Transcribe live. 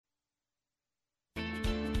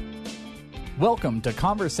Welcome to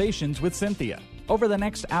Conversations with Cinthia. Over the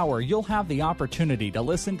next hour, you'll have the opportunity to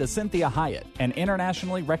listen to Cinthia Hiett, an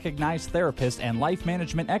internationally recognized therapist and life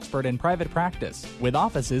management expert in private practice, with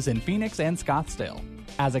offices in Phoenix and Scottsdale.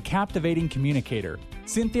 As a captivating communicator,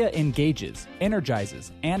 Cinthia engages,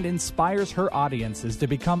 energizes, and inspires her audiences to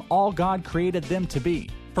become all God created them to be.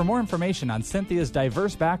 For more information on Cinthia's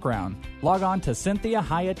diverse background, log on to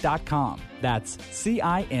CinthiaHiett.com. That's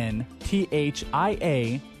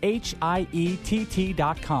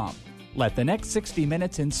CinthiaHiett.com. Let the next 60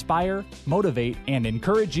 minutes inspire, motivate, and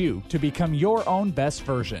encourage you to become your own best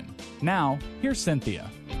version. Now, here's Cinthia.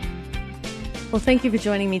 Well, thank you for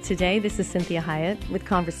joining me today. This is Cinthia Hiett with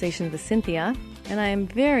Conversations with Cinthia, and I am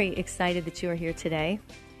very excited that you are here today.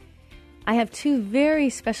 I have two very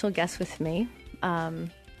special guests with me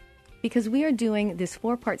because we are doing this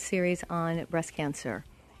 4-part series on breast cancer,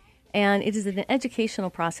 and it is an educational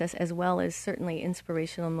process as well as certainly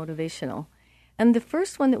inspirational and motivational. And the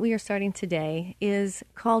first one that we are starting today is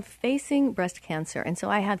called Facing Breast Cancer, and so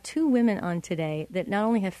I have two women on today that not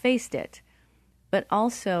only have faced it, but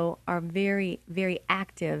also are very, very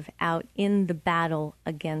active out in the battle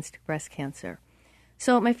against breast cancer.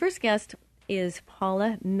 So my first guest is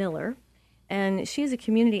Paula Miller, and she is a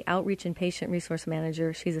community outreach and patient resource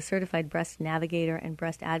manager. She's a certified breast navigator and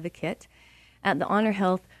breast advocate at the Honor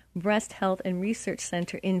Health Breast Health and Research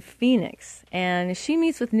Center in Phoenix. And she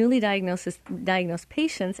meets with newly diagnosed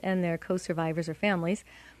patients and their co-survivors or families.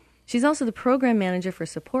 She's also the program manager for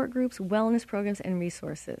support groups, wellness programs, and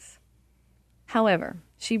resources. However,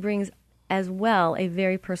 she brings as well a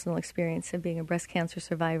very personal experience of being a breast cancer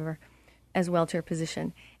survivor as well to her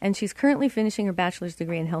position. And she's currently finishing her bachelor's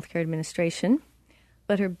degree in healthcare administration,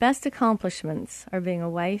 but her best accomplishments are being a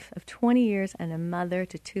wife of 20 years and a mother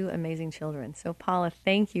to 2 amazing children. So, Paula,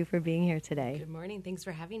 thank you for being here today. Good morning. Thanks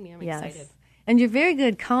for having me. I'm excited. And your very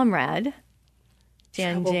good comrade,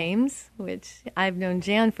 Jan James, which I've known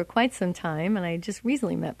Jan for quite some time, and I just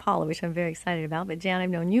recently met Paula, which I'm very excited about. But, Jan, I've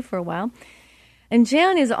known you for a while. And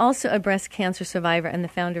Jan is also a breast cancer survivor and the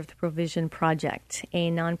founder of the Provision Project,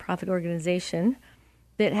 a nonprofit organization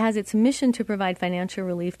that has its mission to provide financial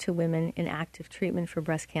relief to women in active treatment for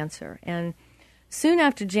breast cancer. And soon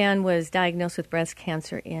after Jan was diagnosed with breast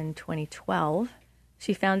cancer in 2012,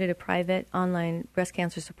 she founded a private online breast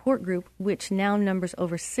cancer support group, which now numbers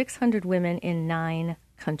over 600 women in 9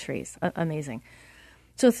 countries. Amazing.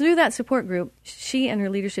 So through that support group, she and her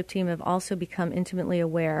leadership team have also become intimately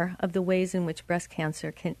aware of the ways in which breast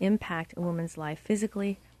cancer can impact a woman's life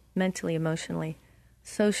physically, mentally, emotionally,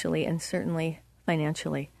 socially, and certainly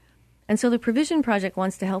financially. And so the Provision Project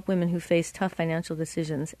wants to help women who face tough financial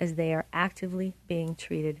decisions as they are actively being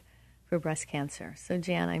treated for breast cancer. So,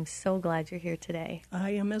 Jan, I'm so glad you're here today.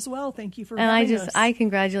 I am as well. Thank you for having us. I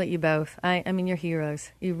congratulate you both. I mean, you're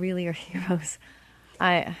heroes. You really are heroes.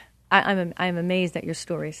 I'm amazed at your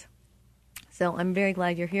stories. So I'm very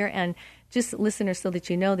glad you're here. And just listeners, so that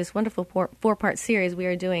you know, this wonderful 4-part series we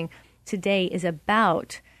are doing today is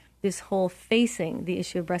about this whole facing the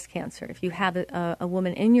issue of breast cancer. If you have a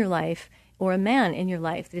woman in your life or a man in your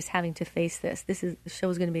life that is having to face this, the show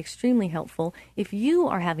is going to be extremely helpful. If you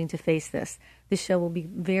are having to face this show will be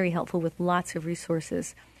very helpful with lots of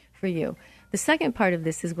resources for you. The second part of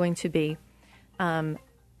this is going to be the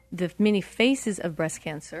many faces of breast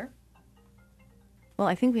cancer. Well,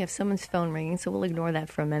 I think we have someone's phone ringing, so we'll ignore that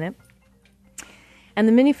for a minute. And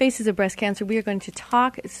the many faces of breast cancer, we are going to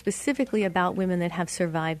talk specifically about women that have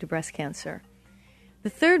survived breast cancer. The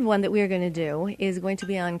third one that we are going to do is going to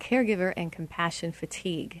be on caregiver and compassion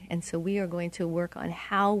fatigue. And so we are going to work on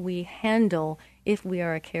how we handle if we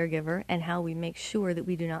are a caregiver and how we make sure that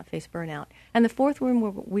we do not face burnout. And the fourth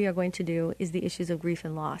one we are going to do is the issues of grief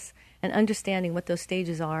and loss and understanding what those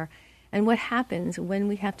stages are and what happens when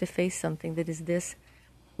we have to face something that is this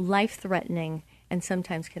life-threatening and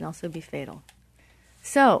sometimes can also be fatal.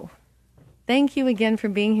 So, thank you again for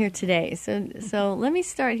being here today. So let me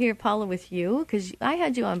start here, Paula, with you, because I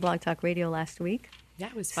had you on Blog Talk Radio last week. Yeah,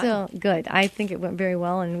 it was fun. So, good. I think it went very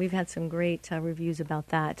well, and we've had some great reviews about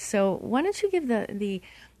that. So why don't you give the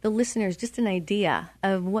listeners just an idea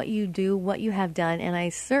of what you do, what you have done, and I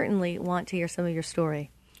certainly want to hear some of your story.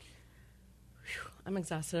 I'm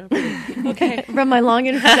exhausted already. Okay. From my long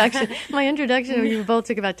introduction. My introduction, you both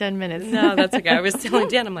took about 10 minutes. No, that's okay. I was telling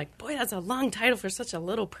Dan, I'm like, boy, that's a long title for such a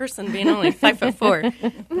little person being only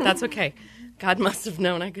 5'4". But that's okay. God must have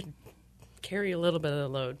known I could carry a little bit of the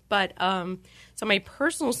load. But so my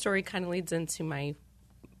personal story kind of leads into my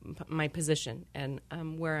position and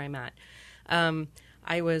where I'm at.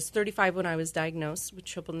 I was 35 when I was diagnosed with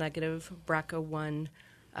triple negative BRCA1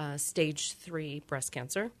 stage 3 breast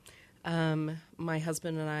cancer. My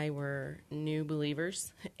husband and I were new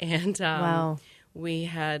believers, and Wow. he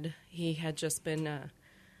had just been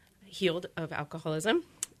healed of alcoholism,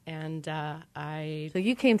 and So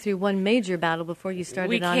you came through one major battle before you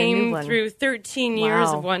started on a new we one. came through 13 years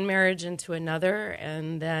Wow. of one marriage into another,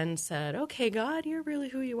 and then said, "Okay, God, you're really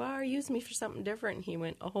who you are. Use me for something different." And he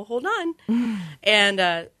went, "Oh, hold on," and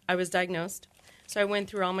I was diagnosed. So I went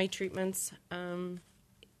through all my treatments.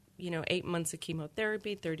 8 months of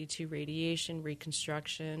chemotherapy, 32 radiation,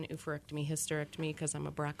 reconstruction, oophorectomy, hysterectomy, because I'm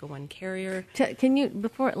a BRCA1 carrier. Can you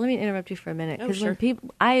let me interrupt you for a minute? Oh, Because sure. when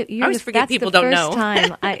people, I always forget people don't know.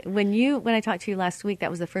 Time when I talked to you last week,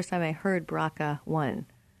 that was the first time I heard BRCA1.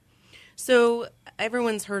 So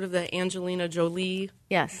everyone's heard of the Angelina Jolie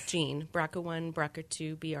Yes. gene, BRCA1,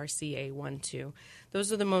 BRCA2, BRCA1-2.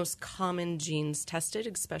 Those are the most common genes tested,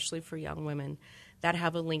 especially for young women that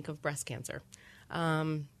have a link of breast cancer.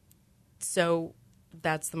 So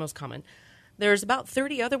that's the most common. There's about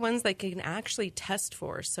 30 other ones that can actually test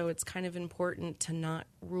for, so it's kind of important to not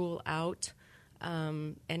rule out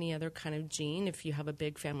any other kind of gene if you have a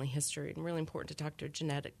big family history, and really important to talk to a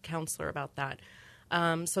genetic counselor about that.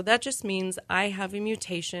 So that just means I have a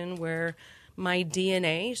mutation where my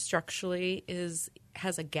DNA structurally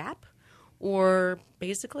has a gap, or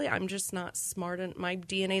basically I'm just not smart. My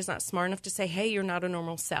DNA is not smart enough to say, "Hey, you're not a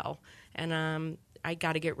normal cell," and I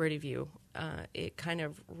got to get rid of you. It kind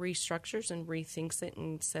of restructures and rethinks it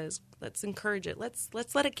and says, "Let's encourage it. Let's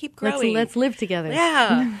let it keep growing. Let's live together."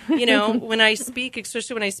 Yeah. When I speak,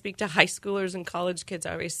 especially when I speak to high schoolers and college kids,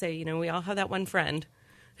 I always say, we all have that one friend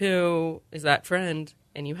who is that friend,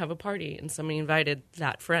 and you have a party and somebody invited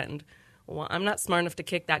that friend. Well, I'm not smart enough to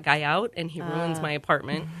kick that guy out, and he ruins my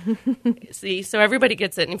apartment. See, so everybody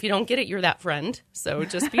gets it. And if you don't get it, you're that friend. So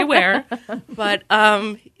just be aware. But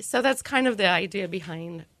so that's kind of the idea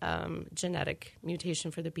behind genetic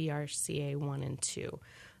mutation for the BRCA1 and 2.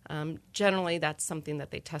 Generally, that's something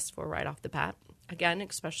that they test for right off the bat. Again,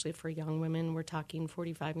 especially for young women, we're talking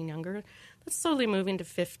 45 and younger. That's slowly moving to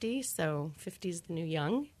 50. So 50 is the new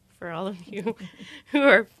young for all of you who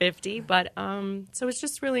are 50. But so it's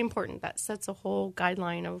just really important. That sets a whole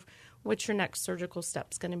guideline of what your next surgical step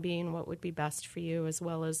is going to be and what would be best for you, as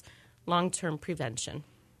well as long-term prevention.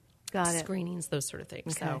 Got it. Screenings, those sort of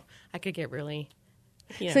things. Okay. So I could get really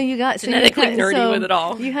genetically nerdy with it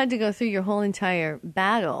all. You had to go through your whole entire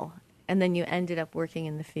battle, and then you ended up working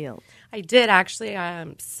in the field. I did, actually.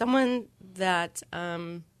 Someone that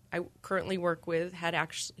I currently work with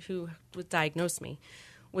who diagnosed me,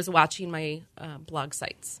 was watching my blog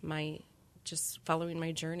sites, just following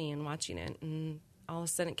my journey and watching it, and all of a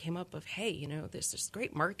sudden it came up of, hey, there's this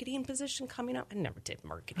great marketing position coming up. I never did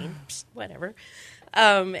marketing, whatever.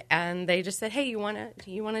 And they just said, hey, you want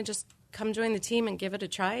to just come join the team and give it a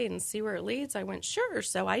try and see where it leads? I went, sure.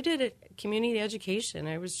 So I did it, community education.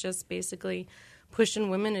 I was just basically pushing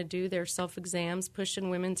women to do their self-exams, pushing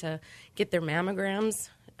women to get their mammograms,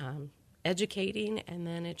 educating, and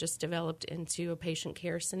then it just developed into a patient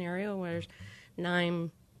care scenario where now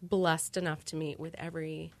I'm blessed enough to meet with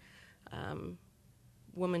every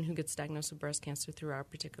woman who gets diagnosed with breast cancer through our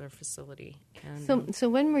particular facility. And, so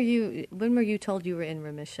when were you told you were in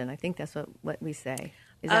remission? I think that's what we say.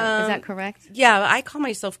 Is that correct? Yeah, I call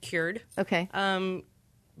myself cured. Okay.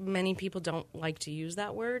 Many people don't like to use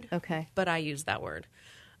that word. Okay. But I use that word.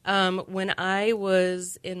 When I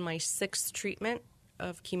was in my 6th treatment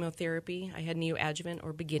of chemotherapy, I had neoadjuvant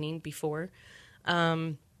or beginning before.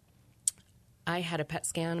 I had a PET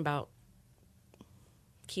scan about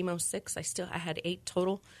chemo 6. I had 8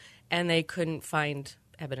 total, and they couldn't find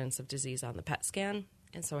evidence of disease on the PET scan.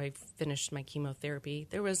 And so I finished my chemotherapy.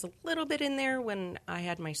 There was a little bit in there when I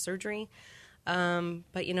had my surgery, but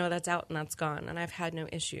that's out and that's gone, and I've had no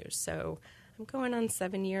issues. So I'm going on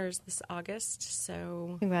 7 years this August.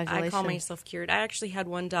 So congratulations. I call myself cured. I actually had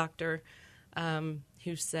one doctor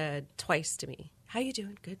who said twice to me, how you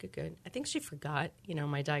doing? Good, good, good. I think she forgot,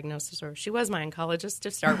 my diagnosis, or she was my oncologist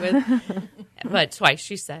to start with. But twice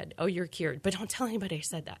she said, oh, you're cured. But don't tell anybody I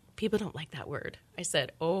said that. People don't like that word. I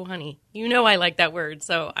said, oh, honey, I like that word.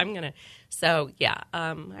 So I'm going to. So, yeah,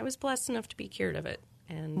 I was blessed enough to be cured of it.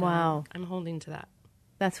 And wow. I'm holding to that.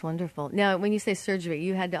 That's wonderful. Now, when you say surgery,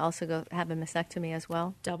 you had to also go have a mastectomy as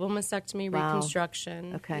well? Double mastectomy, wow.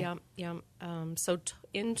 reconstruction. Okay. Yeah. So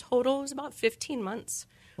in total, it was about 15 months.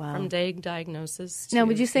 Wow. From diagnosis to now,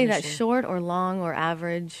 would you say finishing. that's short or long or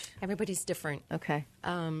average? Everybody's different. Okay.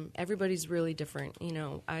 Everybody's really different.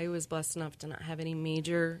 I was blessed enough to not have any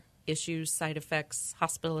major issues, side effects,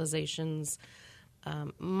 hospitalizations.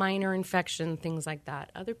 minor infection, things like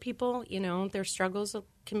that. Other people, their struggles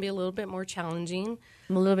can be a little bit more challenging.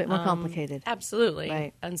 A little bit more complicated. Absolutely.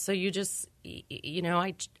 Right. And so you just,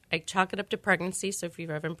 I chalk it up to pregnancy. So if you've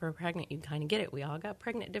ever been pregnant, you kind of get it. We all got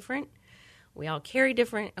pregnant different. We all carry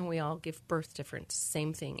different, and we all give birth different.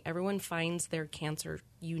 Same thing. Everyone finds their cancer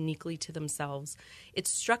uniquely to themselves. It's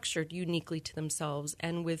structured uniquely to themselves.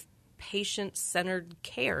 And with patient-centered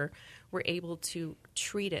care, we're able to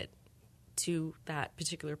treat it to that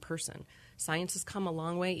particular person. Science has come a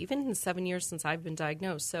long way, even in the 7 years since I've been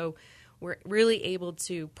diagnosed. So we're really able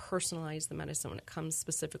to personalize the medicine when it comes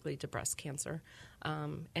specifically to breast cancer.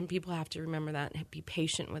 And people have to remember that and be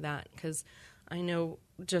patient with that, because I know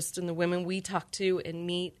just in the women we talk to and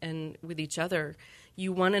meet and with each other,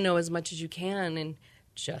 you want to know as much as you can. And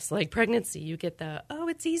just like pregnancy, you get the, oh,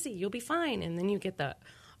 it's easy, you'll be fine. And then you get the,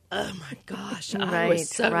 oh my gosh, I was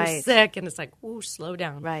so sick. And it's like, ooh, slow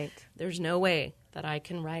down. Right. There's no way that I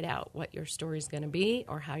can write out what your story's going to be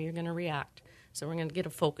or how you're going to react. So we're going to get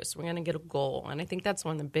a focus. We're going to get a goal. And I think that's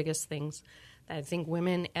one of the biggest things that I think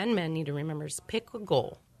women and men need to remember is pick a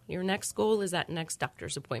goal. Your next goal is that next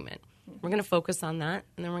doctor's appointment. We're going to focus on that,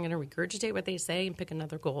 and then we're going to regurgitate what they say and pick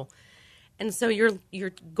another goal. And so your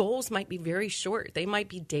goals might be very short. They might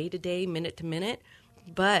be day to day, minute to minute,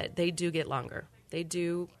 but they do get longer. They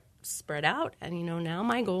do spread out. And, now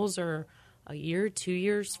my goals are a year, 2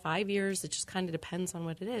 years, 5 years. It just kind of depends on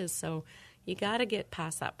what it is. So you got to get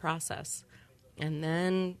past that process and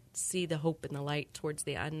then see the hope and the light towards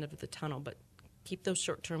the end of the tunnel. But keep those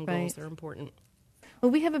short-term goals. They're important. Well,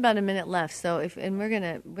 we have about a minute left, so we're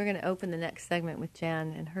gonna open the next segment with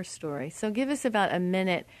Jan and her story. So give us about a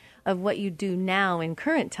minute of what you do now in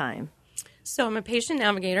current time. So I'm a patient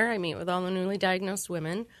navigator. I meet with all the newly diagnosed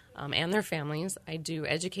women and their families. I do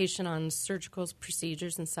education on surgical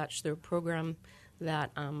procedures and such through a program that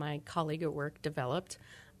my colleague at work developed.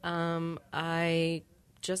 I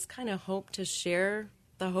just kind of hope to share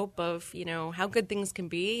the hope of, how good things can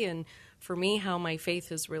be, and for me, how my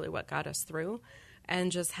faith is really what got us through. And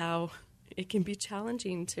just how it can be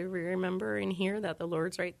challenging to remember and hear that the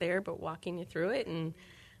Lord's right there, but walking you through it. And,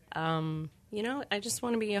 I just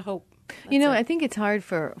want to be a hope. I think it's hard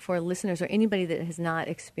for listeners or anybody that has not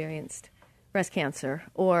experienced breast cancer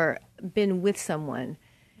or been with someone.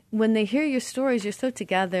 When they hear your stories, you're so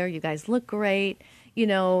together, you guys look great,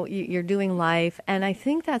 you're doing life. And I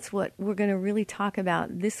think that's what we're going to really talk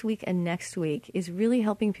about this week and next week, is really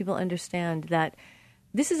helping people understand that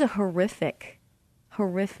this is a horrific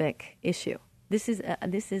issue. This is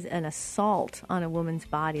an assault on a woman's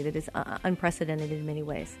body that is unprecedented in many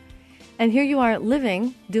ways. And here you are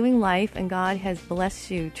living, doing life, and God has blessed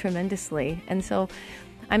you tremendously. And so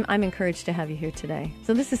I'm encouraged to have you here today.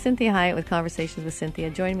 So this is Cinthia Hiett with Conversations with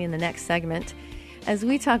Cinthia. Join me in the next segment as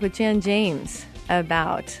we talk with Jan James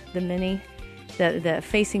about the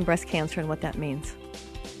facing breast cancer and what that means.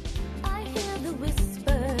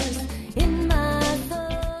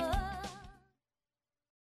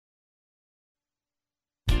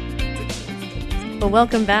 Well,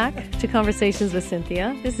 welcome back to Conversations with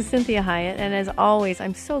Cinthia. This is Cinthia Hiett, and as always,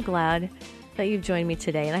 I'm so glad that you've joined me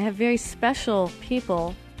today. And I have very special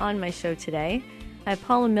people on my show today. I have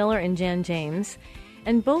Paula Miller and Jan James,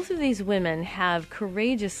 and both of these women have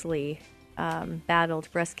courageously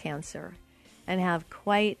battled breast cancer and have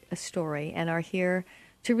quite a story and are here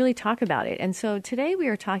to really talk about it. And so today we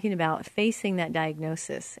are talking about facing that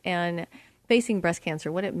diagnosis and facing breast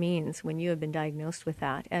cancer, what it means when you have been diagnosed with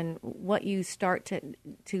that, and what you start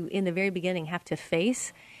to in the very beginning have to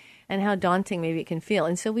face, and how daunting maybe it can feel.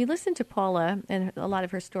 And so we listened to Paula and a lot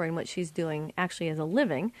of her story and what she's doing actually as a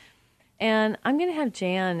living. And I'm going to have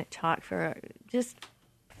Jan talk for just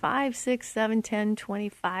 5, 6, 7, 10,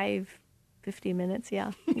 25, 50 minutes.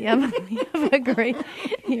 Yeah. You have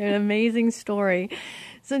an amazing story.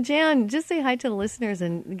 So Jan, just say hi to the listeners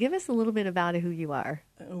and give us a little bit about who you are.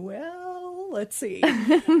 Well, let's see.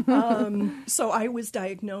 So I was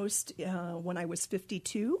diagnosed when I was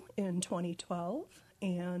 52 in 2012,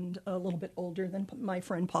 and a little bit older than my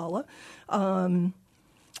friend Paula.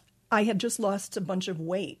 I had just lost a bunch of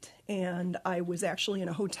weight, and I was actually in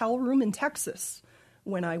a hotel room in Texas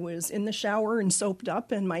when I was in the shower and soaped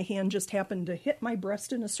up, and my hand just happened to hit my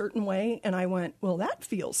breast in a certain way, and I went, well, that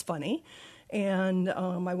feels funny. And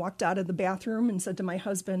I walked out of the bathroom and said to my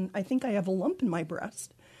husband, I think I have a lump in my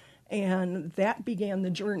breast. And that began the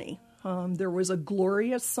journey. There was a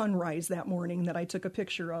glorious sunrise that morning that I took a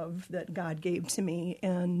picture of that God gave to me.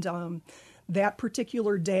 And that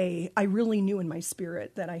particular day, I really knew in my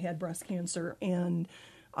spirit that I had breast cancer. And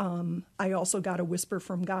I also got a whisper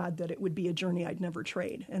from God that it would be a journey I'd never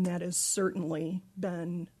trade, and that has certainly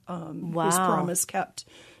been His promise kept.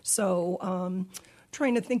 So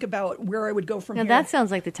trying to think about where I would go from here. Now, that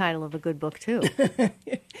sounds like the title of a good book, too.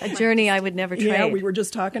 A journey I would never trade. Yeah, we were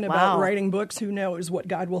just talking about writing books. Who knows what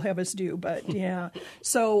God will have us do, but yeah.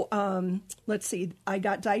 So let's see. I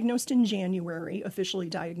got diagnosed in January, officially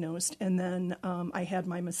diagnosed, and then I had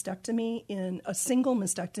my a single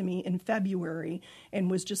mastectomy in February, and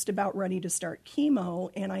was just about ready to start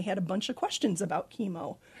chemo, and I had a bunch of questions about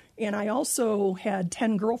chemo. And I also had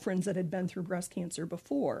 10 girlfriends that had been through breast cancer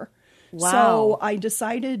before. Wow. So I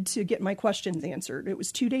decided to get my questions answered. It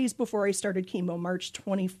was 2 days before I started chemo, March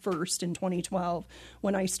 21st in 2012,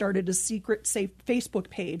 when I started a secret Facebook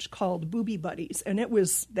page called Booby Buddies. And that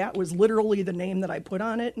was literally the name that I put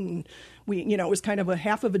on it. And it was kind of a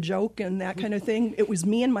half of a joke and that kind of thing. It was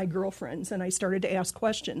me and my girlfriends, and I started to ask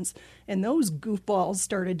questions. And those goofballs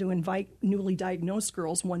started to invite newly diagnosed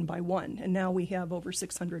girls one by one. And now we have over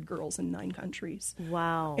 600 girls in 9 countries.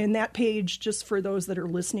 Wow. And that page, just for those that are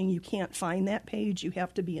listening, you can't find that page. You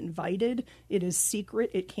have to be invited. It is secret.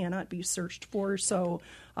 It cannot be searched for. So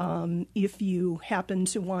if you happen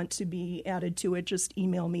to want to be added to it, just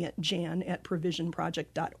email me at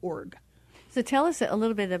jan@provisionproject.org. So tell us a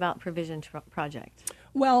little bit about Provision Project.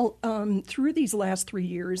 Well, through these last 3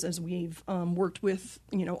 years, as we've worked with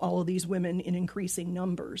all of these women in increasing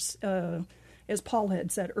numbers, as Paul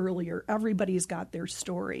had said earlier, everybody's got their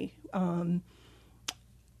story.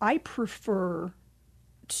 I prefer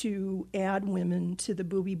to add women to the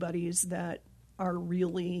Booby Buddies that are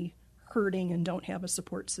really hurting and don't have a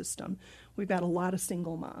support system. We've got a lot of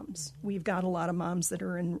single moms. We've got a lot of moms that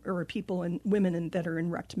are women that are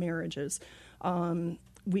in wrecked marriages.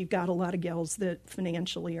 We've got a lot of gals that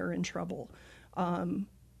financially are in trouble.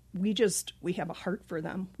 We have a heart for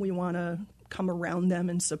them. We want to come around them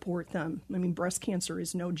and support them. I mean, breast cancer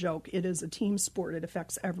is no joke. It is a team sport. It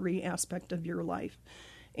affects every aspect of your life.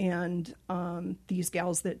 And these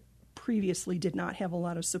gals that previously did not have a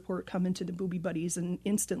lot of support come into the Booby Buddies and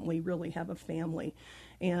instantly really have a family.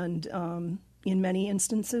 And in many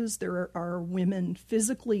instances, there are women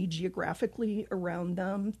physically, geographically around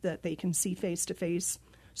them that they can see face to face.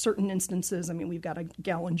 Certain instances, I mean, we've got a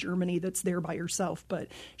gal in Germany that's there by herself, but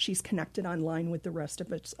she's connected online with the rest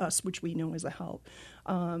of us, which we know is a help.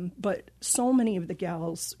 But so many of the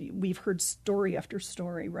gals, we've heard story after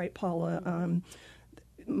story, right, Paula?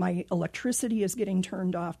 My electricity is getting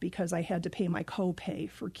turned off because I had to pay my copay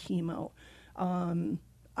for chemo.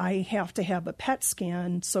 I have to have a PET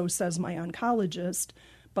scan, so says my oncologist,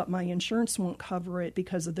 but my insurance won't cover it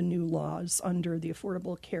because of the new laws under the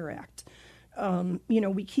Affordable Care Act.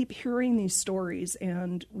 We keep hearing these stories,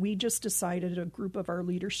 and we just decided, a group of our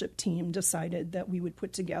leadership team decided that we would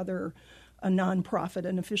put together an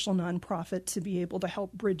official nonprofit, to be able to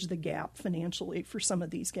help bridge the gap financially for some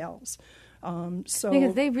of these gals.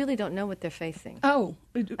 Because they really don't know what they're facing. Oh,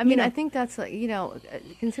 I think that's,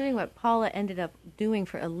 considering what Paula ended up doing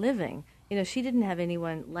for a living, she didn't have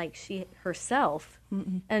anyone like she herself.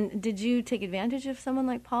 Mm-mm. And did you take advantage of someone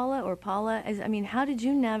like Paula or Paula? How did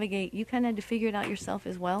you navigate? You kind of had to figure it out yourself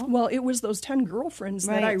as well? Well, it was those 10 girlfriends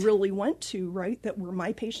that I really went to, right, that were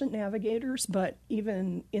my patient navigators. But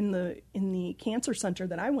even in the cancer center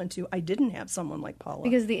that I went to, I didn't have someone like Paula.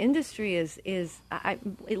 Because the industry is at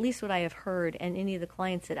least what I have heard, and any of the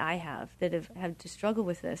clients that I have that have had to struggle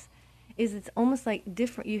with this, is it's almost like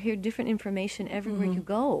different. You hear different information everywhere you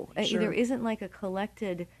go. Sure. There isn't like a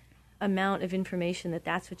collected amount of information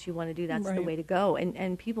that's what you want to do. That's the way to go.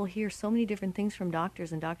 And people hear so many different things from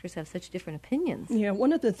doctors, and doctors have such different opinions. Yeah,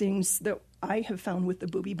 one of the things that I have found with the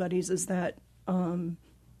Booby Buddies is that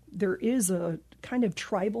there is a kind of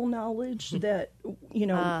tribal knowledge that,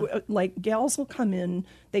 like gals will come in,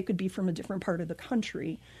 they could be from a different part of the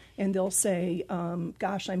country, and they'll say,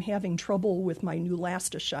 gosh, I'm having trouble with my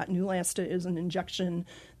Neulasta shot. Neulasta is an injection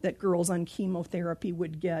that girls on chemotherapy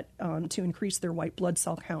would get to increase their white blood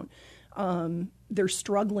cell count. They're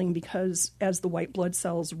struggling because as the white blood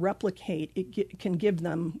cells replicate, it can give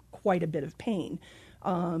them quite a bit of pain.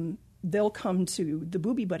 They'll come to the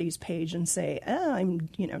Booby Buddies page and say, I'm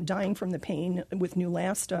dying from the pain with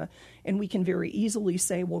Neulasta. And we can very easily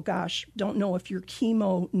say, well, gosh, don't know if your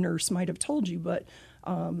chemo nurse might have told you, but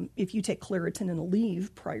if you take Claritin and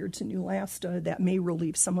Aleve prior to Neulasta, that may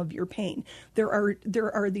relieve some of your pain. There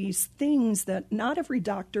are these things that not every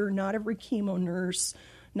doctor, not every chemo nurse,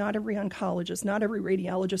 Not every oncologist, not every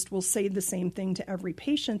radiologist will say the same thing to every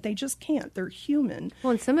patient. They just can't. They're human.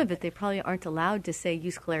 Well, and some of it, they probably aren't allowed to say,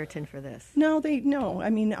 use Claritin for this. No. I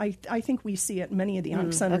mean, I think we see at many of the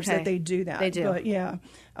onc centers that they do that. They do. But yeah.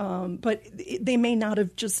 But they may not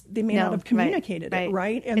have communicated it,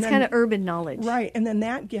 right? And it's kind of urban knowledge. Right. And then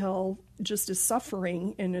that gal just is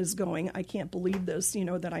suffering and is going, I can't believe this,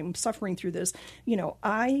 that I'm suffering through this.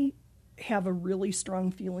 I have a really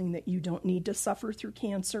strong feeling that you don't need to suffer through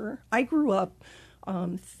cancer. I grew up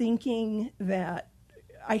thinking that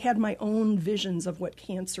I had my own visions of what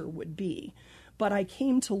cancer would be, but I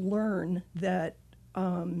came to learn that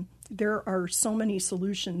there are so many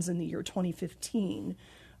solutions in the year 2015.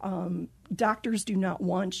 Doctors do not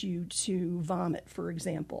want you to vomit, for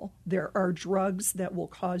example. There are drugs that will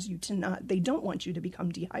cause you to they don't want you to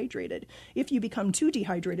become dehydrated. If you become too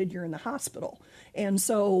dehydrated, you're in the hospital. And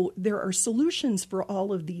so there are solutions for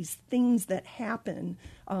all of these things that happen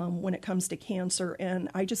when it comes to cancer. And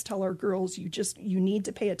I just tell our girls, you need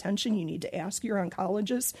to pay attention. You need to ask your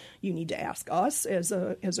oncologist. You need to ask us as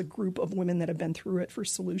a group of women that have been through it for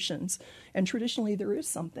solutions. And traditionally there is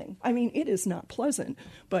something. I mean, it is not pleasant,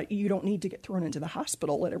 but you don't need to get thrown into the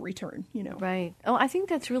hospital at every turn, Right. Oh, I think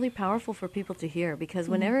that's really powerful for people to hear, because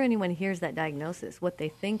whenever anyone hears that diagnosis, what they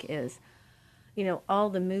think is,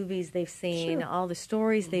 all the movies they've seen, all the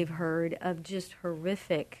stories they've heard of just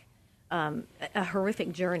horrific, a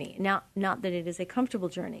horrific journey. Now, not that it is a comfortable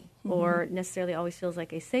journey or necessarily always feels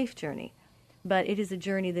like a safe journey, but it is a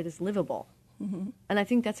journey that is livable. And I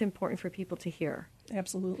think that's important for people to hear.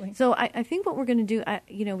 Absolutely. So I think what we're going to do,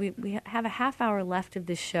 we have a half hour left of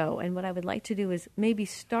this show, and what I would like to do is maybe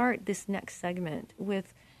start this next segment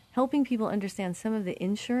with helping people understand some of the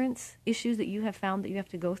insurance issues that you have found that you have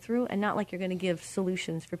to go through, and not like you're going to give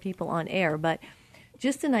solutions for people on air, but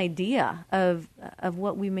just an idea of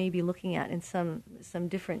what we may be looking at in some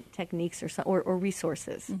different techniques or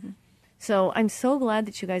resources. So I'm so glad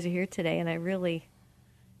that you guys are here today, and I really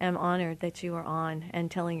am honored that you are on and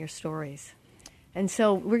telling your stories. And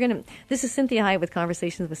so this is Cinthia Hiett with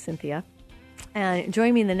Conversations with Cinthia. And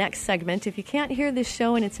join me in the next segment. If you can't hear this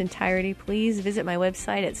show in its entirety, please visit my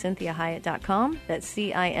website at CinthiaHiett.com. That's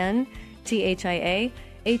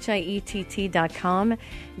CinthiaHiett.com.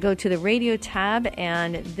 Go to the radio tab,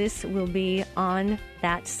 and this will be on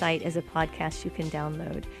that site as a podcast you can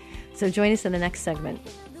download. So join us in the next segment.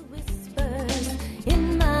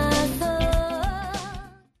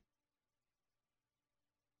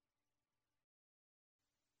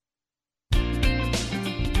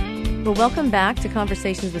 Well, welcome back to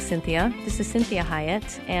Conversations with Cinthia. This is Cinthia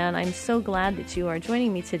Hiett, and I'm so glad that you are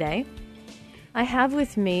joining me today. I have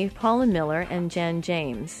with me Paula Miller and Jan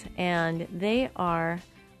James, and they are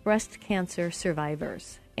breast cancer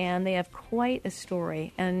survivors. And they have quite a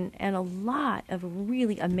story and a lot of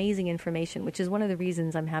really amazing information, which is one of the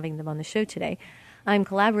reasons I'm having them on the show today. I'm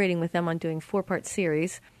collaborating with them on doing a 4-part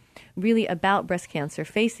series really about breast cancer,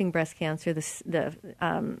 facing breast cancer, the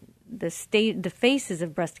phases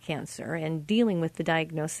of breast cancer, and dealing with the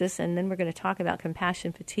diagnosis. And then we're going to talk about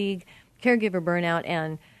compassion fatigue, caregiver burnout,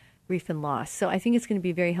 and grief and loss. So I think it's going to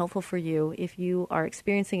be very helpful for you if you are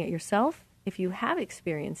experiencing it yourself, if you have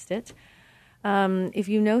experienced it, if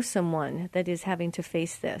you know someone that is having to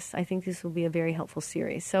face this. I think this will be a very helpful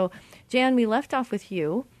series. So, Jan, we left off with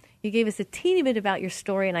you. You gave us a teeny bit about your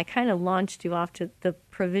story, and I kind of launched you off to the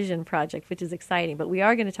Provision Project, which is exciting. But we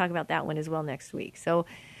are going to talk about that one as well next week. So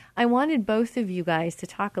I wanted both of you guys to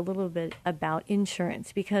talk a little bit about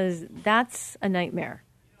insurance, because that's a nightmare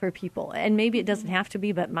for people. And maybe it doesn't have to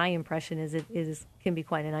be, but my impression is it can be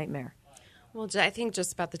quite a nightmare. Well, I think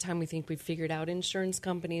just about the time we think we've figured out insurance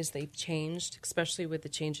companies, they've changed, especially with the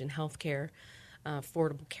change in health care,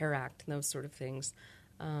 Affordable Care Act, and those sort of things.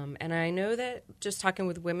 And I know that just talking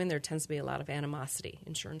with women, there tends to be a lot of animosity.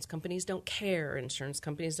 Insurance companies don't care. Insurance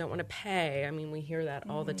companies don't want to pay. I mean, we hear that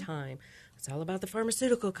all the time. It's all about the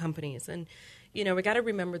pharmaceutical companies. And, we got to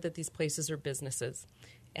remember that these places are businesses.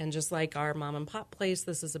 And just like our mom and pop place,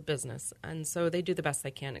 this is a business. And so they do the best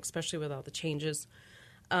they can, especially with all the changes.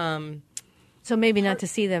 So maybe not to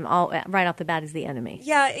see them all right off the bat as the enemy.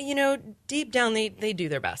 Yeah, deep down they do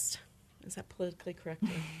their best. Is that politically correct?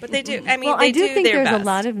 But they do. I mean, well, they I do think there's best. A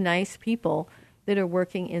lot of nice people that are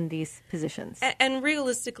working in these positions. And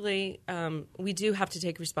realistically, we do have to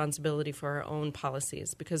take responsibility for our own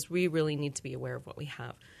policies, because we really need to be aware of what we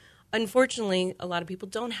have. Unfortunately, a lot of people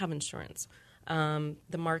don't have insurance.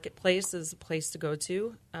 The marketplace is a place to go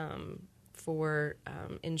to for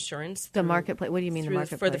insurance. The marketplace? What do you mean the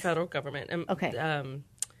marketplace? For the federal government. Okay.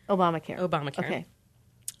 Obamacare. Okay.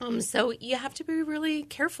 So you have to be really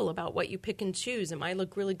careful about what you pick and choose. It might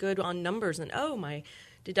look really good on numbers, and my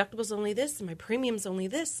deductible's only this and my premium's only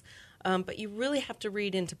this. But you really have to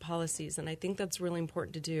read into policies, and I think that's really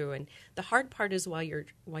important to do. And the hard part is while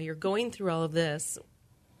you're going through all of this,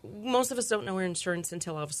 most of us don't know our insurance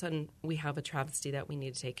until all of a sudden we have a travesty that we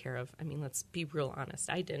need to take care of. I mean, let's be real honest.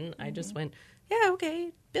 I didn't. I just went, yeah,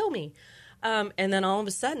 okay, bill me. And then all of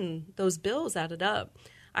a sudden, those bills added up.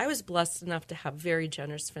 I was blessed enough to have very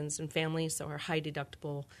generous friends and family, so our high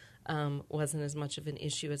deductible wasn't as much of an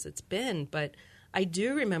issue as it's been. But I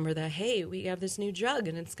do remember that, hey, we have this new drug,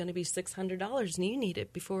 and it's going to be $600, and you need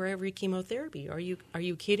it before every chemotherapy. Are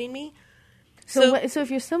you kidding me? So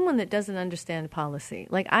if you're someone that doesn't understand policy,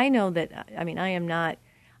 like I know that, I mean,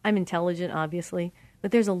 I'm intelligent, obviously,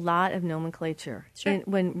 but there's a lot of nomenclature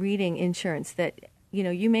when reading insurance that, you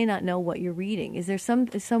know, you may not know what you're reading. Is there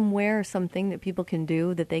somewhere something that people can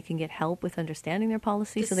do that they can get help with understanding their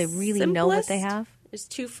policy so they really know what they have? It's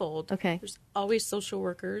twofold. Okay. There's always social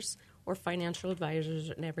workers or financial advisors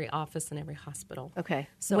in every office and every hospital. Okay.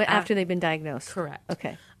 So after they've been diagnosed. Correct.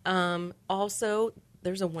 Okay. Also,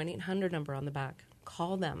 there's a 1-800 number on the back.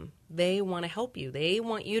 Call them. They want to help you. They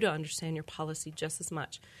want you to understand your policy just as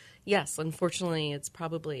much. Yes, unfortunately, it's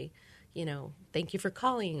probably, you know, thank you for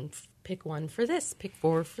calling. Pick 1 for this, pick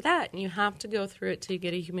 4 for that. And you have to go through it till you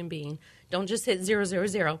get a human being. Don't just hit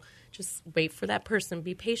 000. Just wait for that person.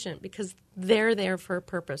 Be patient because they're there for a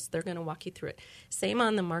purpose. They're going to walk you through it. Same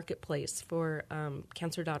on the marketplace for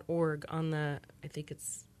cancer.org on the, I think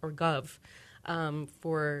it's, or gov.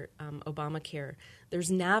 For Obamacare.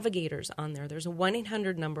 There's navigators on there. There's a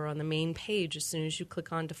 1-800 number on the main page as soon as you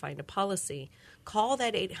click on to find a policy. Call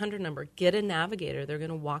that 800 number. Get a navigator. They're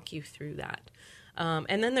going to walk you through that.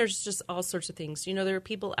 And then there's just all sorts of things. You know, there are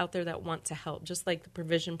people out there that want to help, just like the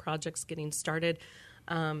Provision Project's getting started.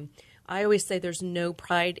 I always say there's no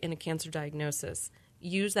pride in a cancer diagnosis.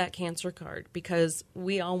 Use that cancer card because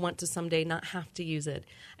we all want to someday not have to use it.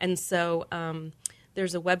 And so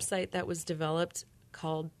there's a website that was developed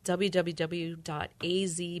called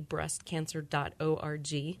www.azbreastcancer.org.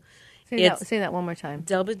 Say that one more time.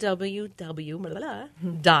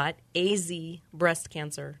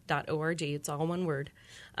 www.azbreastcancer.org. It's all one word.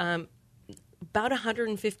 About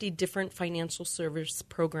 150 different financial service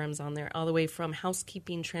programs on there, all the way from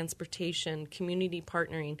housekeeping, transportation, community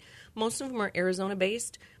partnering. Most of them are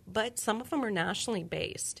Arizona-based, but some of them are nationally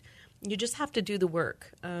based. You just have to do the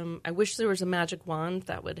work. I wish there was a magic wand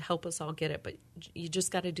that would help us all get it, but you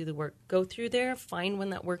just got to do the work. Go through there, find one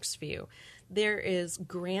that works for you. There is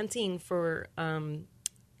granting for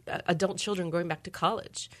adult children going back to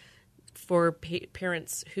college for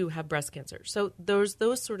parents who have breast cancer. So those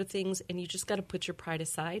sort of things, and you just got to put your pride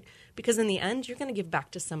aside because in the end, you're going to give back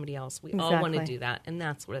to somebody else. We all want to do that, and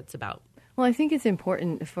that's what it's about. Well, I think it's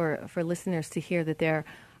important for listeners to hear that there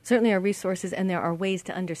certainly are resources and there are ways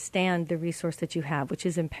to understand the resource that you have, which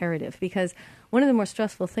is imperative because one of the more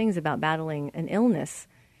stressful things about battling an illness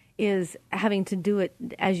is having to do it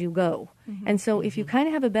as you go. Mm-hmm. And so if you kind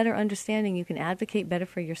of have a better understanding, you can advocate better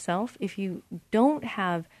for yourself. If you don't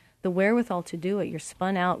have the wherewithal to do it, you're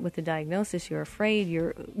spun out with the diagnosis, you're afraid,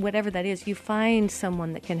 you're whatever that is, you find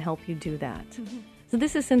someone that can help you do that. Mm-hmm. So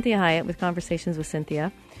this is Cinthia Hiett with Conversations with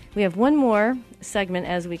Cinthia. We have one more segment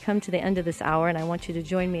as we come to the end of this hour, and I want you to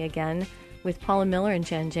join me again with Paula Miller and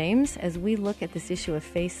Jan James as we look at this issue of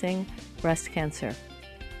facing breast cancer.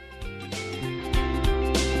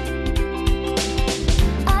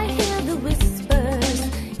 I hear the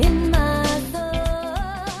whispers in my thoughts.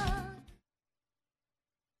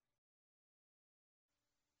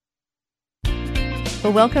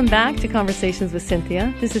 Well, welcome back to Conversations with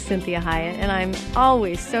Cinthia. This is Cinthia Hiett, and I'm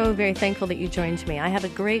always so very thankful that you joined me. I have a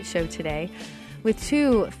great show today with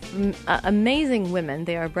two amazing women.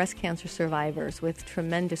 They are breast cancer survivors with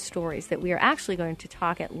tremendous stories that we are actually going to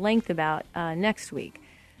talk at length about next week.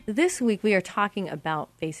 This week, we are talking about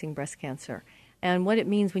facing breast cancer and what it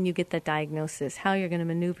means when you get that diagnosis, how you're going to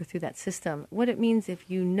maneuver through that system, what it means if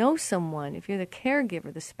you know someone, if you're the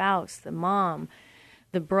caregiver, the spouse, the mom,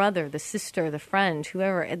 the brother, the sister, the friend,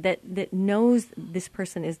 whoever that knows this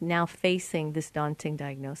person is now facing this daunting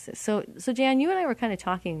diagnosis. So Jan, you and I were kind of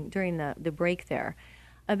talking during the break there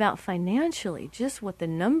about financially just what the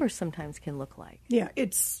numbers sometimes can look like. Yeah,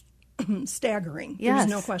 it's staggering. Yes. There's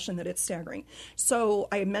no question that it's staggering. So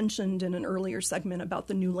I mentioned in an earlier segment about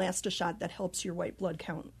the new Neulasta shot that helps your white blood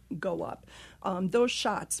count go up. Those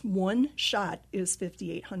shots, one shot is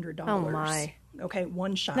 $5,800. Oh, my. Okay,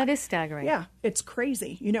 one shot. That is staggering. Yeah, it's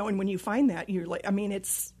crazy. You know, and when you find that, you're like, I mean,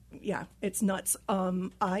 it's nuts.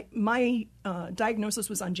 My diagnosis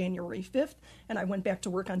was on January 5th, and I went back to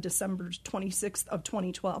work on December 26th of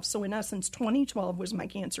 2012. So in essence, 2012 was my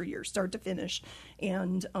cancer year, start to finish.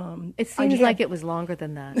 And it seems like it was longer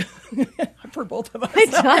than that. for both of us,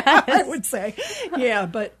 I would say. Yeah,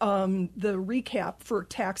 but the recap for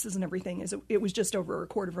taxes and everything is it was just over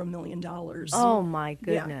 $250,000. Oh my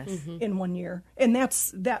goodness! In 1 year, and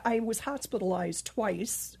that's that. I was hospitalized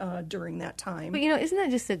twice during that time. But isn't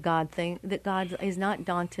that just a God thing? That God is not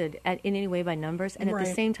daunted in any way by numbers, and at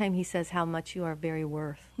the same time, He says how much you are very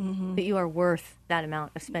worth. That you are worth that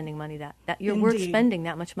amount of spending money. That you're worth spending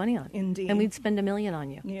that much money on. Indeed, and we'd spend $1 million on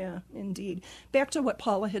you. Yeah, indeed. Back to what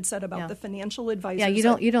Paula had said about the financial advisors. Yeah,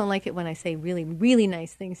 you don't like it when I say really, really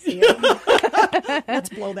nice things to you. Let's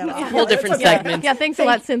blow that off. A whole different segment. Yeah, thanks a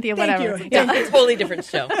lot, Cinthia. Whatever. Thank you. Yeah, totally different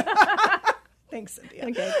show. Thanks, Cinthia.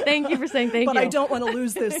 Okay, thank you for saying thank you. But I don't want to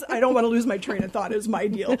lose this. I don't want to lose my train of thought is my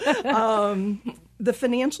deal. The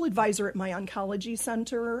financial advisor at my oncology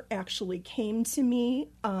center actually came to me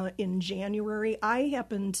in January. I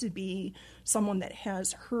happen to be someone that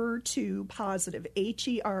has HER2 positive,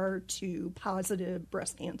 HER2 positive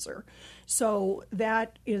breast cancer. So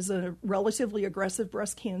that is a relatively aggressive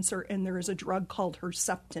breast cancer, and there is a drug called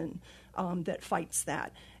Herceptin that fights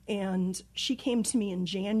that. And she came to me in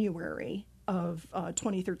January of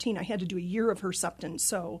 2013. I had to do a year of Herceptin,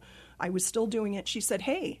 so I was still doing it. She said,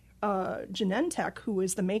 hey, Genentech, who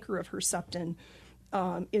is the maker of Herceptin,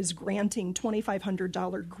 is granting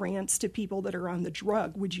 $2,500 grants to people that are on the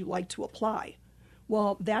drug. Would you like to apply?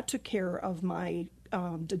 Well, that took care of my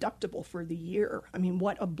deductible for the year. I mean,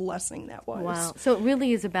 what a blessing that was. Wow. So it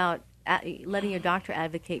really is about letting your doctor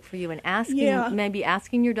advocate for you and asking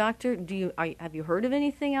your doctor, have you heard of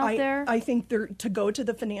anything out there? I think to go to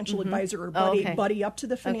the financial advisor or buddy up to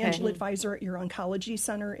the financial advisor at your oncology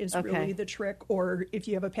center is really the trick. Or if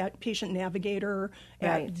you have a patient navigator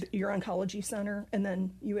at your oncology center, and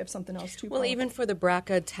then you have something else too. Well, even for the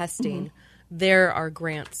BRCA testing, there are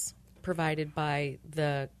grants provided by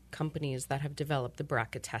the companies that have developed the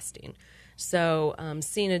BRCA testing. So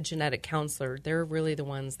seeing a genetic counselor, they're really the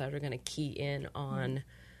ones that are going to key in on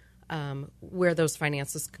where those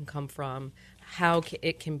finances can come from, how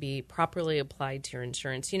it can be properly applied to your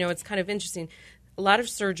insurance. It's kind of interesting. A lot of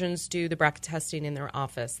surgeons do the BRCA testing in their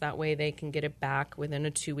office. That way they can get it back within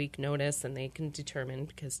a 2-week notice, and they can determine,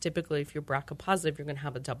 because typically if you're BRCA positive, you're going to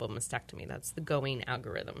have a double mastectomy. That's the going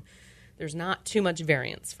algorithm. There's not too much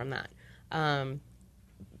variance from that.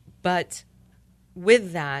 But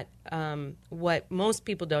with that, what most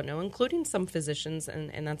people don't know, including some physicians,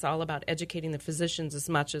 and that's all about educating the physicians as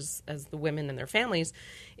much as the women and their families,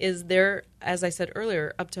 is there, as I said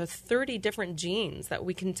earlier, up to 30 different genes that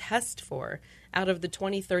we can test for out of the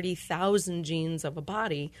 30,000 genes of a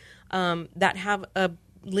body that have a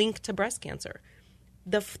link to breast cancer.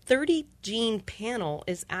 The 30-gene panel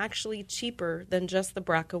is actually cheaper than just the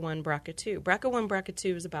BRCA1, BRCA2. BRCA1,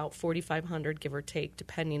 BRCA2 is about $4,500, give or take,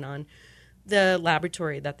 depending on the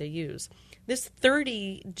laboratory that they use. This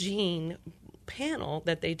 30-gene panel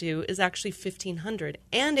that they do is actually $1,500,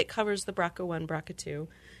 and it covers the BRCA1, BRCA2.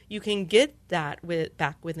 You can get that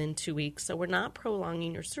back within 2 weeks, so we're not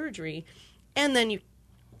prolonging your surgery. And then you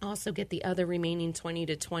also get the other remaining 20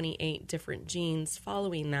 to 28 different genes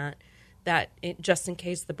following that just in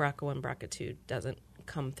case the BRCA1, BRCA2 doesn't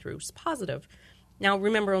come through positive. Now,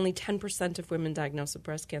 remember, only 10% of women diagnosed with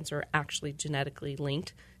breast cancer are actually genetically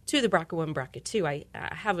linked to the BRCA1, BRCA2. I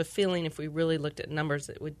have a feeling if we really looked at numbers,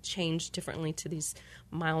 it would change differently to these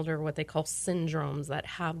milder, what they call syndromes that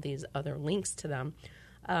have these other links to them.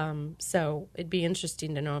 So it'd be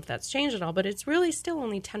interesting to know if that's changed at all, but it's really still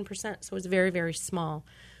only 10%, so it's very, very small.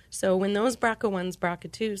 So when those BRCA1s,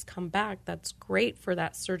 BRCA2s come back, that's great for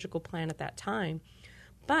that surgical plan at that time.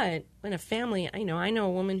 But when a family, I know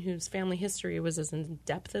a woman whose family history was as in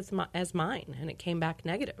depth as mine, and it came back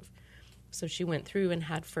negative. So she went through and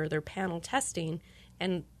had further panel testing,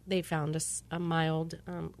 and they found a mild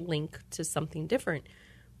link to something different.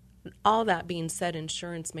 All that being said,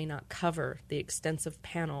 insurance may not cover the extensive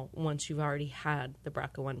panel once you've already had the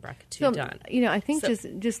BRCA1, BRCA2 done. I think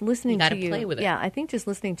just listening to you, play with it. Yeah, I think just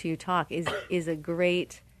listening to you talk is a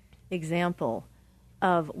great example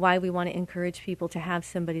of why we want to encourage people to have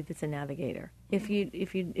somebody that's a navigator. If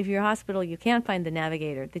you're a hospital, you can't find the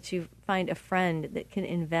navigator, that you find a friend that can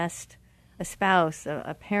invest, a spouse,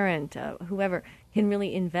 a parent, whoever can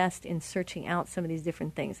really invest in searching out some of these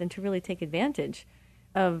different things and to really take advantage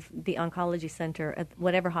of the oncology center at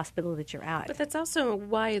whatever hospital that you're at. But that's also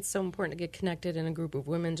why it's so important to get connected in a group of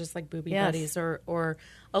women, just like Boobie Buddies or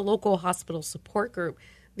a local hospital support group.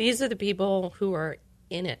 These are the people who are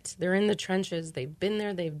in it. They're in the trenches. They've been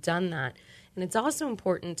there. They've done that. And it's also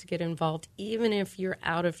important to get involved even if you're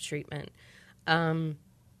out of treatment. A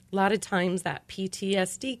lot of times that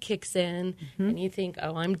PTSD kicks in and you think,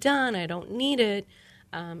 oh, I'm done. I don't need it.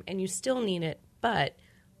 And you still need it. But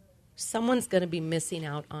someone's going to be missing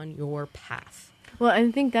out on your path. Well,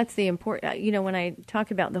 I think that's the important, when I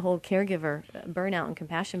talk about the whole caregiver burnout and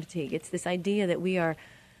compassion fatigue, it's this idea that we are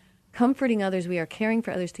comforting others, we are caring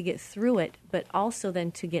for others to get through it, but also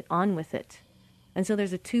then to get on with it. And so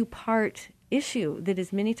there's a two-part issue that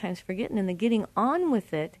is many times forgotten, and the getting on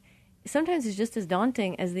with it sometimes is just as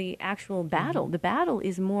daunting as the actual battle. The battle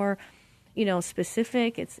is more,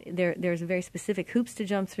 specific. There's very specific hoops to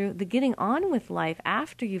jump through. The getting on with life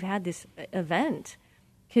after you've had this event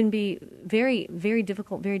can be very, very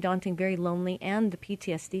difficult, very daunting, very lonely, and the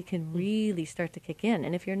PTSD can really start to kick in.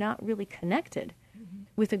 And if you're not really connected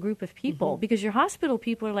with a group of people, because your hospital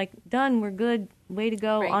people are like, done, we're good, way to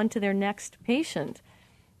go, on to their next patient,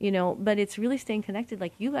 but it's really staying connected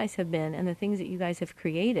like you guys have been and the things that you guys have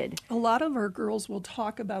created. A lot of our girls will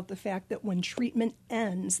talk about the fact that when treatment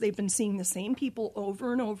ends, they've been seeing the same people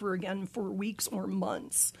over and over again for weeks or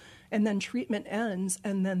months. And then treatment ends,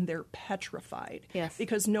 and then they're petrified. Yes.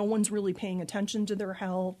 Because no one's really paying attention to their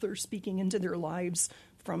health or speaking into their lives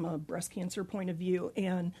from a breast cancer point of view,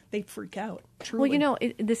 and they freak out, truly. Well,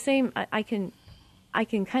 the same, I can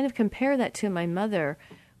kind of compare that to my mother.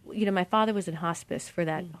 My father was in hospice for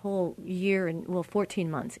that whole year and, 14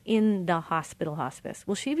 months in the hospice.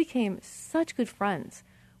 Well, she became such good friends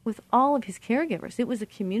with all of his caregivers. It was a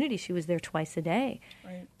community. She was there twice a day.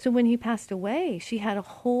 Right. So when he passed away, she had a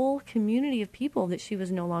whole community of people that she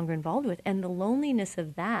was no longer involved with. And the loneliness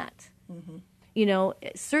of that,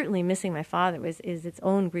 certainly missing my father is its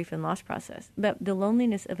own grief and loss process. But the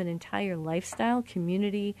loneliness of an entire lifestyle,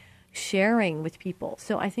 community, sharing with people.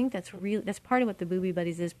 So I think that's part of what the Booby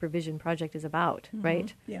Buddies Provision Project is about,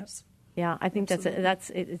 right? Yes. Yeah, I think Absolutely.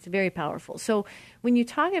 it's very powerful. So when you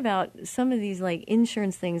talk about some of these like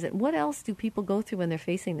insurance things, what else do people go through when they're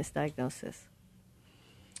facing this diagnosis?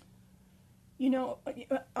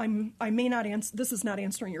 I may not answer. This is not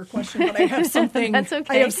answering your question, but I have something. That's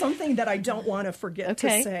okay. I have something that I don't want to forget to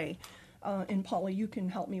Okay. say. And Paula, you can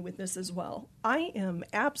help me with this as well. I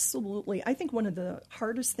think one of the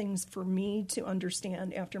hardest things for me to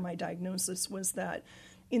understand after my diagnosis was that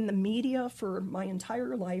in the media for my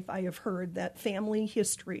entire life, I have heard that family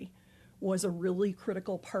history was a really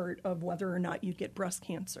critical part of whether or not you get breast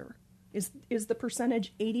cancer. Is the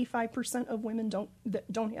percentage 85% of women that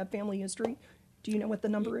don't have family history? Do you know what the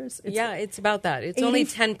number is? It's about that. It's only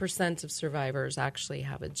 10% of survivors actually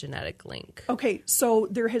have a genetic link. Okay, so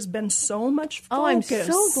there has been so much focus. Oh, I'm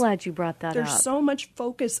so glad you brought that up. There's so much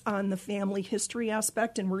focus on the family history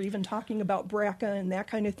aspect, and we're even talking about BRCA and that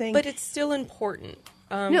kind of thing. But it's still important.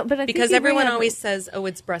 No, but I think because you everyone bring up- always says, oh,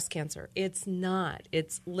 it's breast cancer. It's not.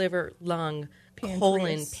 It's liver, lung, colon,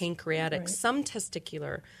 Pancreas. pancreatic, Right. some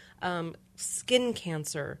testicular, skin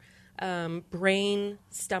cancer, brain,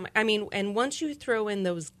 stomach. I mean, and once you throw in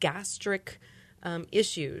those gastric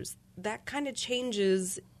issues, that kind of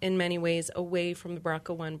changes in many ways away from the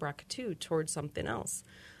BRCA1, BRCA2 towards something else.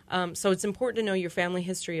 So it's important to know your family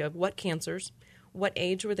history of what cancers, what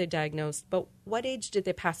age were they diagnosed, but what age did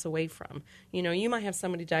they pass away from? You might have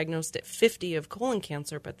somebody diagnosed at 50 of colon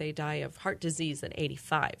cancer, but they die of heart disease at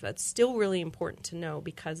 85. That's still really important to know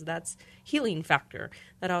because that's healing factor.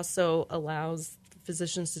 That also allows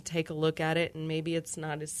physicians to take a look at it, and maybe it's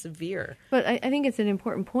not as severe. But I think it's an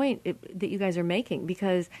important point that you guys are making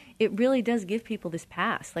because it really does give people this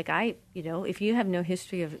pass. Like if you have no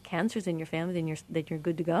history of cancers in your family, then you're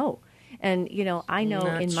good to go. And, I know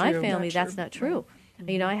Not in my true. family Not that's true. not true.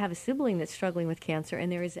 Right. I have a sibling that's struggling with cancer,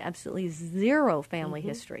 and there is absolutely zero family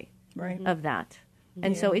history Right. of that.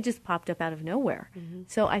 And so it just popped up out of nowhere.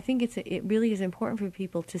 So I think it really is important for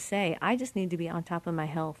people to say, I just need to be on top of my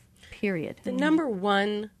health, period. The number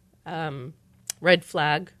one red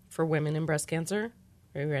flag for women in breast cancer,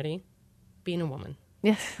 are you ready? Being a woman.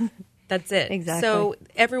 Yes. That's it. Exactly. So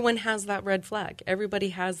everyone has that red flag. Everybody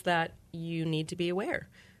has that. You need to be aware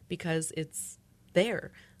because it's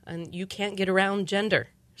there. And you can't get around gender.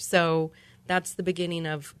 So that's the beginning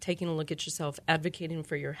of taking a look at yourself, advocating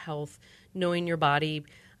for your health, knowing your body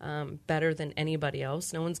better than anybody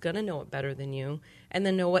else. No one's going to know it better than you. And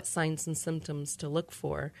then know what signs and symptoms to look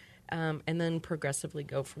for. And then progressively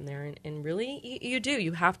go from there. And really, you do.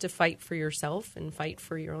 You have to fight for yourself and fight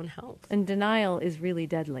for your own health. And denial is really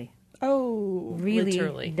deadly. Oh, Really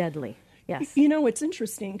Literally. deadly. Yes. it's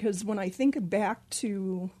interesting because when I think back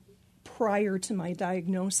to prior to my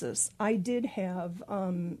diagnosis, I did have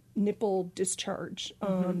nipple discharge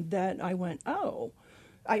that I went, oh.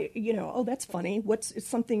 oh, that's funny.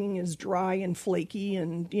 Something is dry and flaky,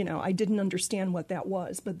 and, I didn't understand what that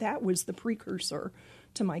was, but that was the precursor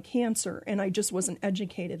to my cancer, and I just wasn't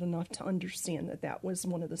educated enough to understand that was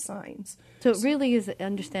one of the signs. So it really is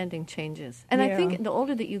understanding changes. And I think the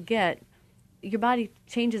older that you get, your body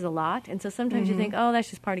changes a lot, and so sometimes you think, oh, that's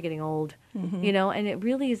just part of getting old, and it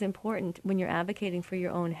really is important when you're advocating for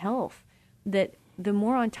your own health that the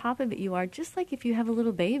more on top of it you are, just like if you have a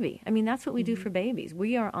little baby. I mean, that's what we do for babies.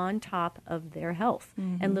 We are on top of their health.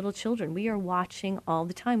 And little children, we are watching all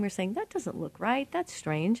the time. We're saying, that doesn't look right, that's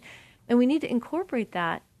strange. And we need to incorporate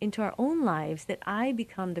that into our own lives, that I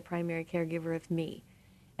become the primary caregiver of me,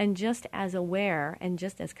 and just as aware and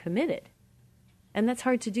just as committed. And that's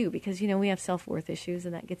hard to do because, we have self-worth issues,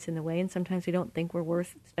 and that gets in the way. And sometimes we don't think we're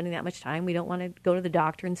worth spending that much time. We don't want to go to the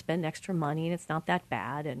doctor and spend extra money, and it's not that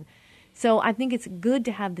bad. And so I think it's good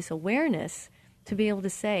to have this awareness to be able to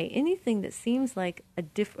say anything that seems like a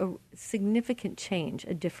significant change,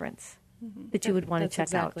 a difference, that you would want to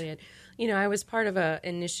check out. That's exactly it. I was part of an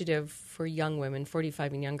initiative for young women,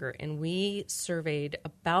 45 and younger, and we surveyed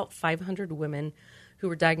about 500 women who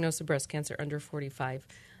were diagnosed with breast cancer under 45,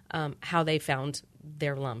 how they found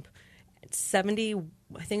their lump. I think it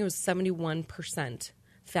was 71%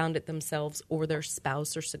 found it themselves, or their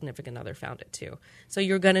spouse or significant other found it too. So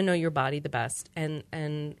you're going to know your body the best,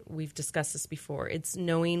 and we've discussed this before. It's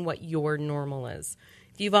knowing what your normal is.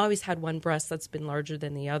 If you've always had one breast that's been larger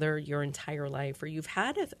than the other your entire life, or you've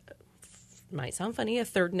had might sound funny, a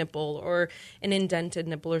third nipple or an indented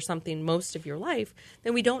nipple or something most of your life,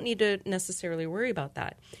 then we don't need to necessarily worry about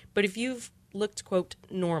that. But if you've looked, quote,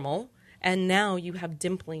 normal, and now you have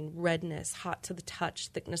dimpling, redness, hot to the touch,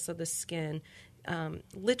 thickness of the skin,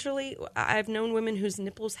 literally, I've known women whose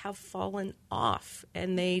nipples have fallen off,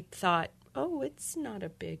 and they thought, oh, it's not a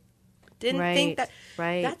big, didn't think that,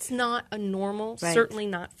 that's not a normal, certainly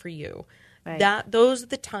not for you. Those are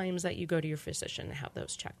the times that you go to your physician and have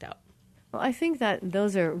those checked out. Well, I think that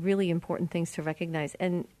those are really important things to recognize.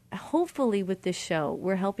 And hopefully with this show,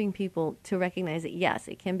 we're helping people to recognize that, yes,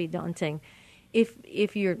 it can be daunting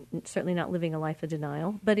if you're certainly not living a life of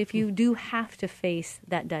denial, but if you do have to face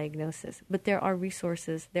that diagnosis. But there are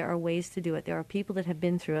resources, there are ways to do it. There are people that have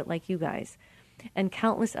been through it, like you guys, and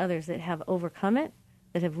countless others that have overcome it,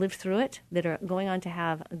 that have lived through it, that are going on to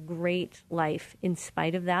have a great life in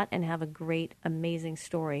spite of that, and have a great, amazing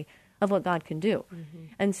story of what God can do.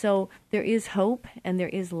 And so there is hope and there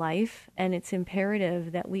is life, and it's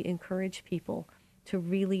imperative that we encourage people to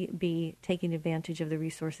really be taking advantage of the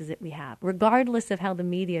resources that we have, regardless of how the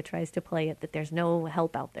media tries to play it, that there's no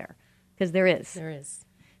help out there, because there is. There is.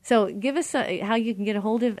 So give us how you can get a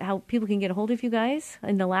hold of, how people can get a hold of you guys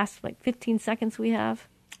in the last 15 seconds we have.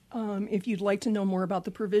 If you'd like to know more about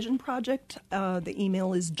the Provision Project, the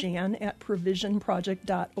email is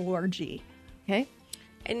jan@provisionproject.org. Okay.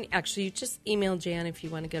 And actually, you just email Jan if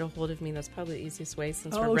you want to get a hold of me. That's probably the easiest way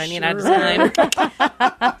since we're running out of time.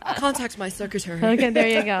 Contact my secretary. Okay, there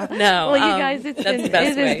you go. No. Well, you guys, it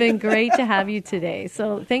has been great to have you today.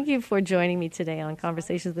 So thank you for joining me today on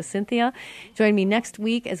Conversations with Cinthia. Join me next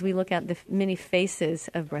week as we look at the many faces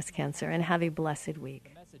of breast cancer, and have a blessed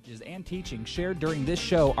week. Messages and teachings shared during this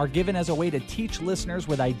show are given as a way to teach listeners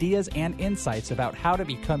with ideas and insights about how to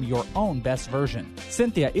become your own best version.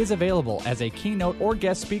 Cinthia is available as a keynote or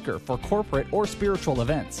guest speaker for corporate or spiritual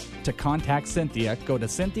events. To contact Cinthia, go to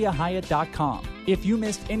CinthiaHiett.com. If you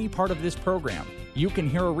missed any part of this program, you can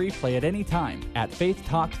hear a replay at any time at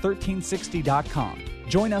faithtalk1360.com.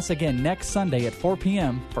 Join us again next Sunday at 4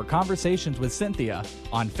 p.m. for Conversations with Cinthia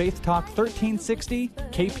on Faith Talk 1360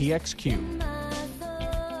 KPXQ.